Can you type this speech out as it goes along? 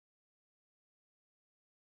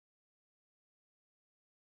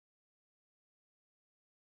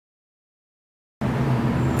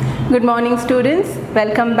Good morning students,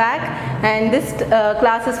 welcome back, and this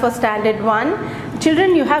class is for standard 1.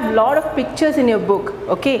 Children, you have a lot of pictures in your book,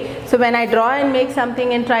 okay? So when I draw and make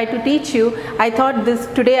something and try to teach you, I thought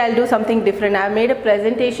today I'll do something different. I made a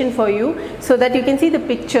presentation for you so that you can see the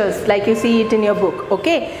pictures like you see it in your book,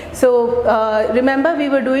 okay? So remember we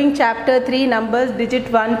were doing chapter 3 numbers digit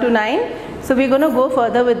 1 to 9. So we're going to go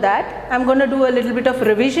further with that. I'm going to do a little bit of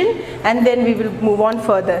revision and then we will move on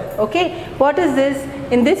further, okay? What is this?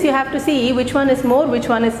 In this you have to see which one is more, which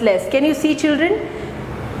one is less. Can you see, children?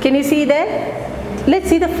 Can you see there? Let's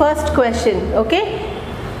see the first question, okay?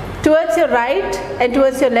 Towards your right and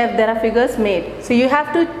towards your left there are figures made. So you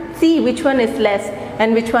have to see which one is less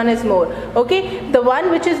and which one is more, okay? The one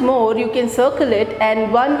which is more you can circle it,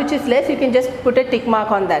 and one which is less you can just put a tick mark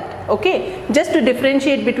on that, okay? Just to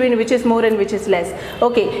differentiate between which is more and which is less.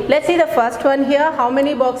 Okay, let's see the first one here. How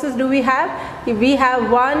many boxes do we have? We have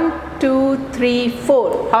 1, 2, 3,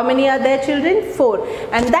 4. How many are there, children? 4.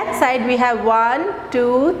 And that side we have 1,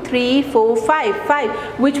 2, 3, 4,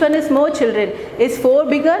 5. Which one is more, children? Is 4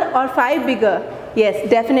 bigger or 5 bigger? Yes,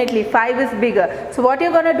 definitely 5 is bigger. So what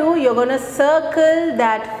you're going to do, you're going to circle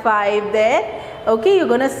that 5 there, okay? You're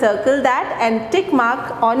going to circle that and tick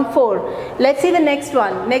mark on 4. Let's see the next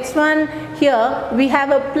one. Next one, here we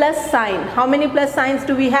have a plus sign. How many plus signs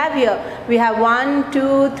do we have here? We have 1,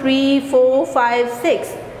 2, 3, 4, 5, 6.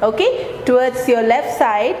 Okay, towards your left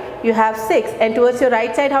side you have 6, and towards your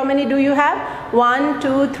right side how many do you have? 1,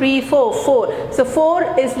 2, 3, 4. So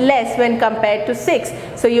 4 is less when compared to 6.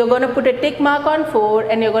 So you're going to put a tick mark on 4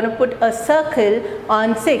 and you're going to put a circle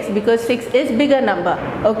on 6 because 6 is bigger number.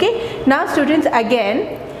 Okay, now students,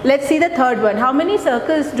 again let's see the third one. How many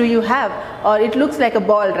circles do you have? Or it looks like a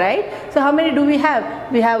ball, right? So how many do we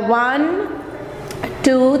have? We have 1,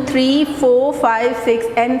 2, 3, 4, 5, 6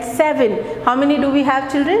 and 7. How many do we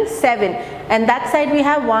have, children? 7. And that side we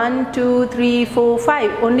have 1, 2, 3, 4,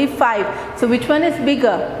 5. Only 5. So which one is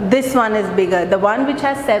bigger? This one is bigger. The one which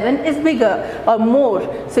has 7 is bigger or more.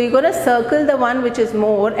 So you're going to circle the one which is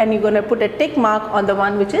more and you're going to put a tick mark on the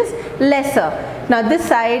one which is lesser. Now this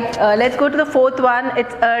side, let's go to the fourth one.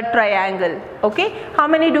 It's a triangle. Okay. How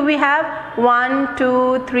many do we have? 1,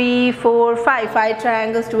 2, 3, 4, 5. 5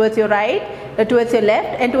 triangles towards your right. Towards your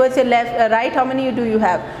left, and towards your left right how many do you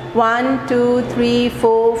have? 1, 2, 3,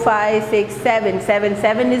 4, 5, 6, 7.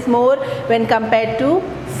 7 is more when compared to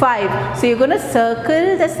 5. So you're going to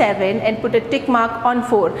circle the 7 and put a tick mark on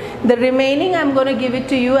 4. The remaining I'm going to give it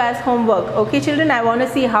to you as homework. Okay, children, I want to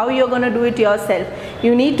see how you're going to do it yourself.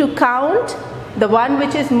 You need to count. The one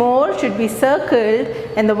which is more should be circled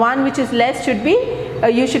and the one which is less should be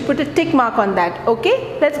you should put a tick mark on that.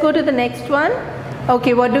 Okay, let's go to the next one.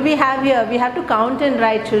 Okay, what do we have here? We have to count and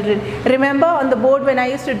write, children. Remember on the board when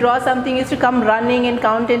I used to draw something, used to come running and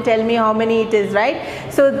count and tell me how many it is, right?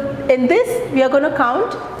 So in this we are going to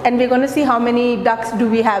count and we're going to see how many ducks do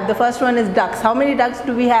we have. The first one is ducks. How many ducks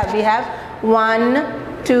do we have? We have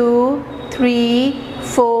 1, 2, 3,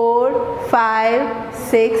 4, 5,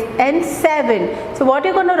 6 and 7. So what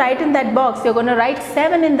you're going to write in that box? You're going to write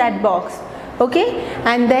 7 in that box. Okay,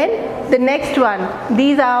 and then the next one,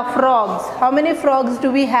 these are frogs. How many frogs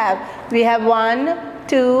do we have? We have 1,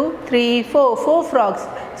 2, 3, 4. 4 frogs.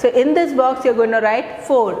 So in this box you're going to write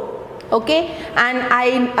 4. Okay,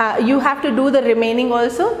 and you have to do the remaining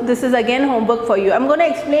also. This is again homework for you. I'm going to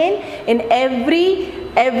explain in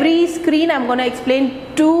every screen. I'm going to explain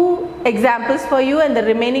 2 examples for you, and the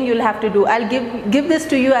remaining you'll have to do. I'll give this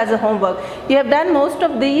to you as a homework. You have done most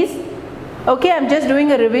of these. Okay, I'm just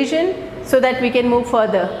doing a revision so that we can move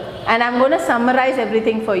further, and I'm going to summarize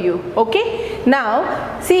everything for you. Okay,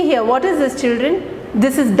 now see here, what is this, children?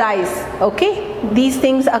 This is dice. Okay, these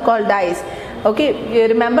things are called dice. Okay, you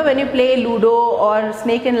remember when you play Ludo or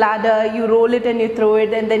Snake and Ladder, you roll it and you throw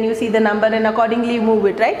it and then you see the number and accordingly you move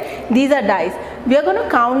it, right? These are dice. We are going to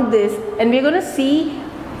count this and we are going to see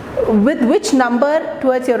with which number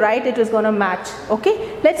towards your right it is going to match.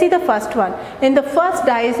 Okay, let's see the first one. In the first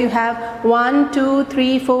dice you have 1, 2,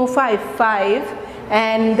 3, 4, 5,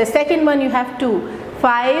 and the second one you have 2.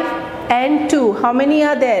 5 and 2. How many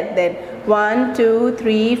are there then? 1, 2,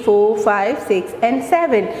 3, 4, 5, 6 and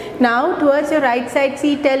 7. Now towards your right side,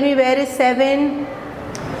 see, tell me where is 7?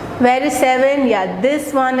 Where is 7? Yeah,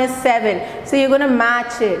 this one is 7. So you're going to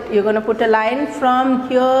match it. You're going to put a line from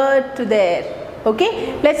here to there.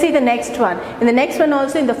 Okay, let's see the next one. In the next one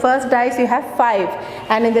also, in the first dice you have 5,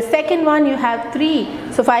 and in the second one you have 3.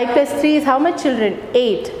 So 5 plus 3 is how much, children?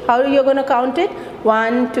 8. How are you going to count it?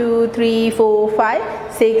 1, 2, 3, 4,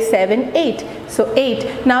 5, 6, 7, 8. So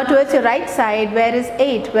 8. Now towards your right side, where is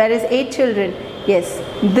 8? Where is 8, children? Yes,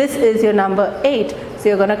 this is your number 8. So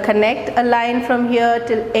you're going to connect a line from here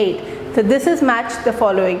till 8. So this is matched the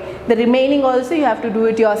following. The remaining also you have to do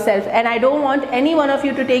it yourself, and I don't want any one of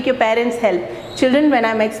you to take your parents' help. Children, when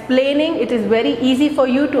I'm explaining, it is very easy for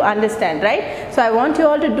you to understand, right? So I want you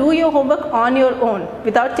all to do your homework on your own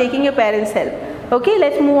without taking your parents' help. Okay,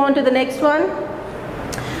 let's move on to the next one.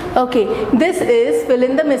 Okay, this is fill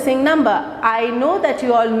in the missing number. I know that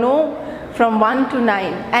you all know from 1 to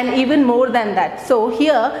 9 and even more than that. So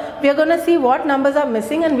here we are going to see what numbers are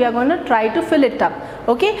missing and we are going to try to fill it up.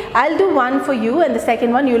 Okay, I'll do one for you and the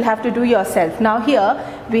second one you will have to do yourself. Now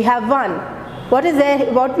here we have 1. What is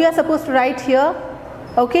there? What we are supposed to write here?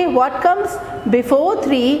 Okay, what comes before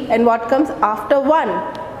 3 and what comes after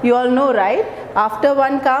 1? You all know, right? After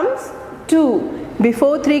 1 comes 2.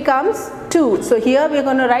 Before 3 comes 2. So here we are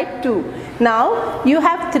going to write 2. Now you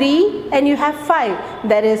have 3 and you have 5.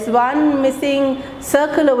 There is one missing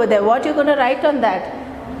circle over there. What you're going to write on that?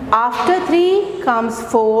 After 3 comes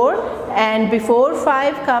 4 and before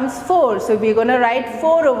 5 comes 4. So we're going to write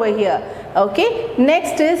 4 over here. Okay.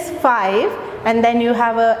 Next is 5 and then you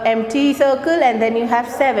have an empty circle and then you have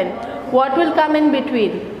 7. What will come in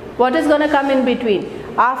between? What is going to come in between?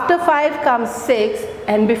 After 5 comes 6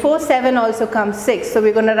 and before 7 also comes 6. So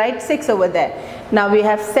we're going to write 6 over there. Now we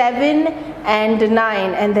have 7 and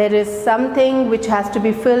 9 and there is something which has to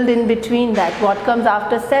be filled in between that. What comes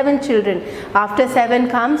after 7, children? After 7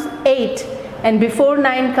 comes 8 and before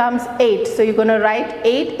 9 comes 8. So you're going to write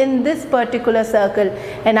 8 in this particular circle.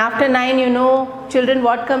 And after 9, you know, children,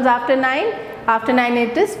 what comes after 9? After 9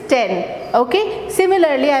 it is 10. Okay.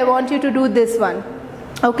 Similarly, I want you to do this one.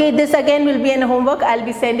 Okay, this again will be an homework. I'll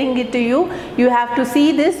be sending it to you. You have to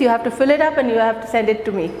see this, you have to fill it up and you have to send it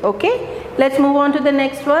to me. Okay, let's move on to the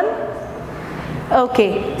next one.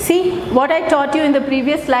 Okay, see what I taught you in the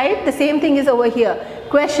previous slide, the same thing is over here.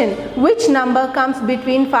 Question, which number comes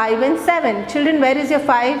between 5 and 7? Children, where is your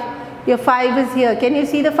 5? Your 5 is here. Can you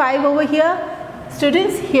see the 5 over here?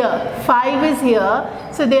 Students, here, 5 is here.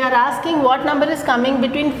 So they are asking what number is coming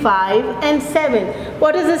between 5 and 7.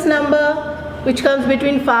 What is this number? Which comes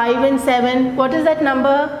between 5 and 7. What is that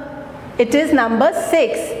number? It is number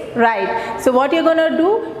 6, right? So what you're going to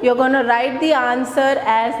do? You're going to write the answer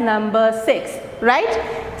as number 6,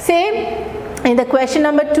 right? Same in the question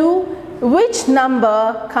number 2. Which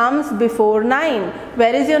number comes before 9?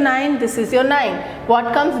 Where is your 9? This is your 9.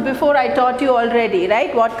 What comes before? I taught you already,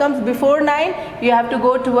 right? What comes before 9? You have to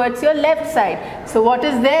go towards your left side. So what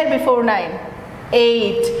is there before 9?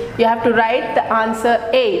 8. You have to write the answer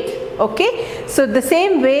 8. Okay, so the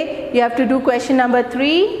same way you have to do question number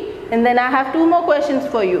 3 and then I have 2 more questions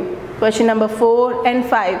for you. Question number 4 and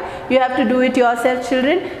 5. You have to do it yourself,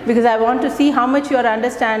 children, because I want to see how much you are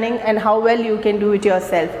understanding and how well you can do it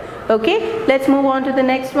yourself. Okay, let's move on to the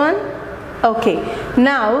next one. Okay,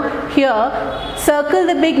 now here circle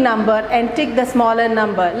the big number and tick the smaller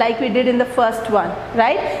number like we did in the first one,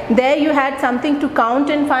 right? There you had something to count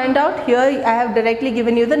and find out. Here I have directly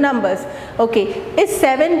given you the numbers. Okay, is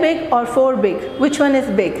 7 big or 4 big? Which one is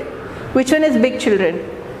big? Which one is big, children?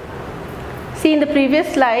 See, in the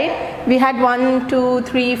previous slide we had 1, 2,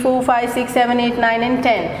 3, 4, 5, 6, 7, 8, 9 and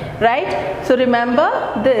 10, right? So remember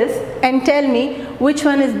this and tell me which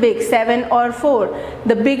one is big, 7 or 4.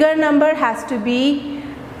 The bigger number has to be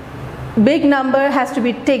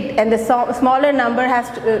ticked and the smaller number has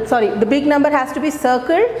to, the big number has to be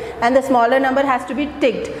circled and the smaller number has to be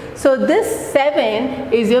ticked. So this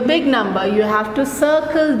 7 is your big number. You have to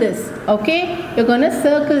circle this. Okay, you're going to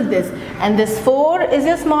circle this, and this 4 is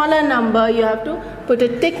your smaller number. You have to put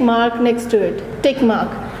a tick mark next to it. Tick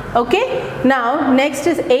mark. Okay, now next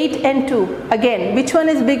is 8 and 2. Again, which one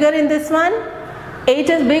is bigger in this one? 8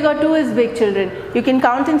 is big or 2 is big, children? You can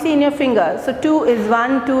count and see in your finger. So 2 is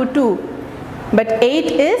 1, 2, 2. But 8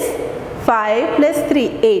 is 5 plus 3,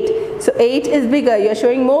 8. So 8 is bigger. You're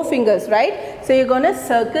showing more fingers, right? So you're going to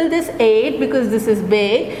circle this 8 because this is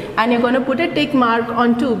big, and you're going to put a tick mark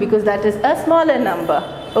on 2 because that is a smaller number.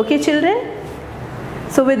 Okay, children?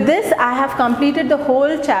 So with this I have completed the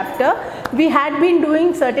whole chapter. We had been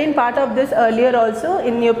doing certain part of this earlier also.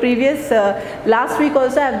 In your previous last week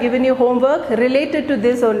also I have given you homework related to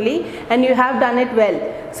this only, and you have done it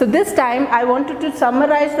well. So this time I wanted to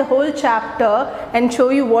summarize the whole chapter and show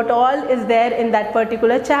you what all is there in that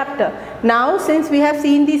particular chapter. Now since we have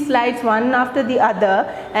seen these slides one after the other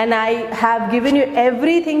and I have given you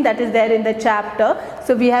everything that is there in the chapter,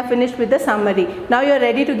 so we have finished with the summary. Now you are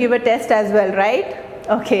ready to give a test as well, right?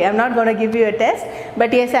 Okay, I'm not going to give you a test,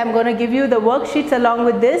 but yes, I'm going to give you the worksheets along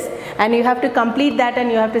with this, and you have to complete that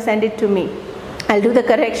and you have to send it to me. I'll do the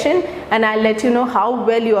correction and I'll let you know how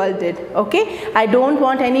well you all did. Okay, I don't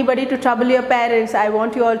want anybody to trouble your parents. I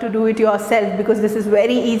want you all to do it yourself, because this is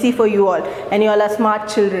very easy for you all and you all are smart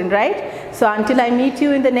children, right? So until I meet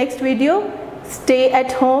you in the next video, stay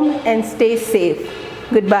at home and stay safe.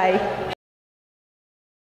 Goodbye.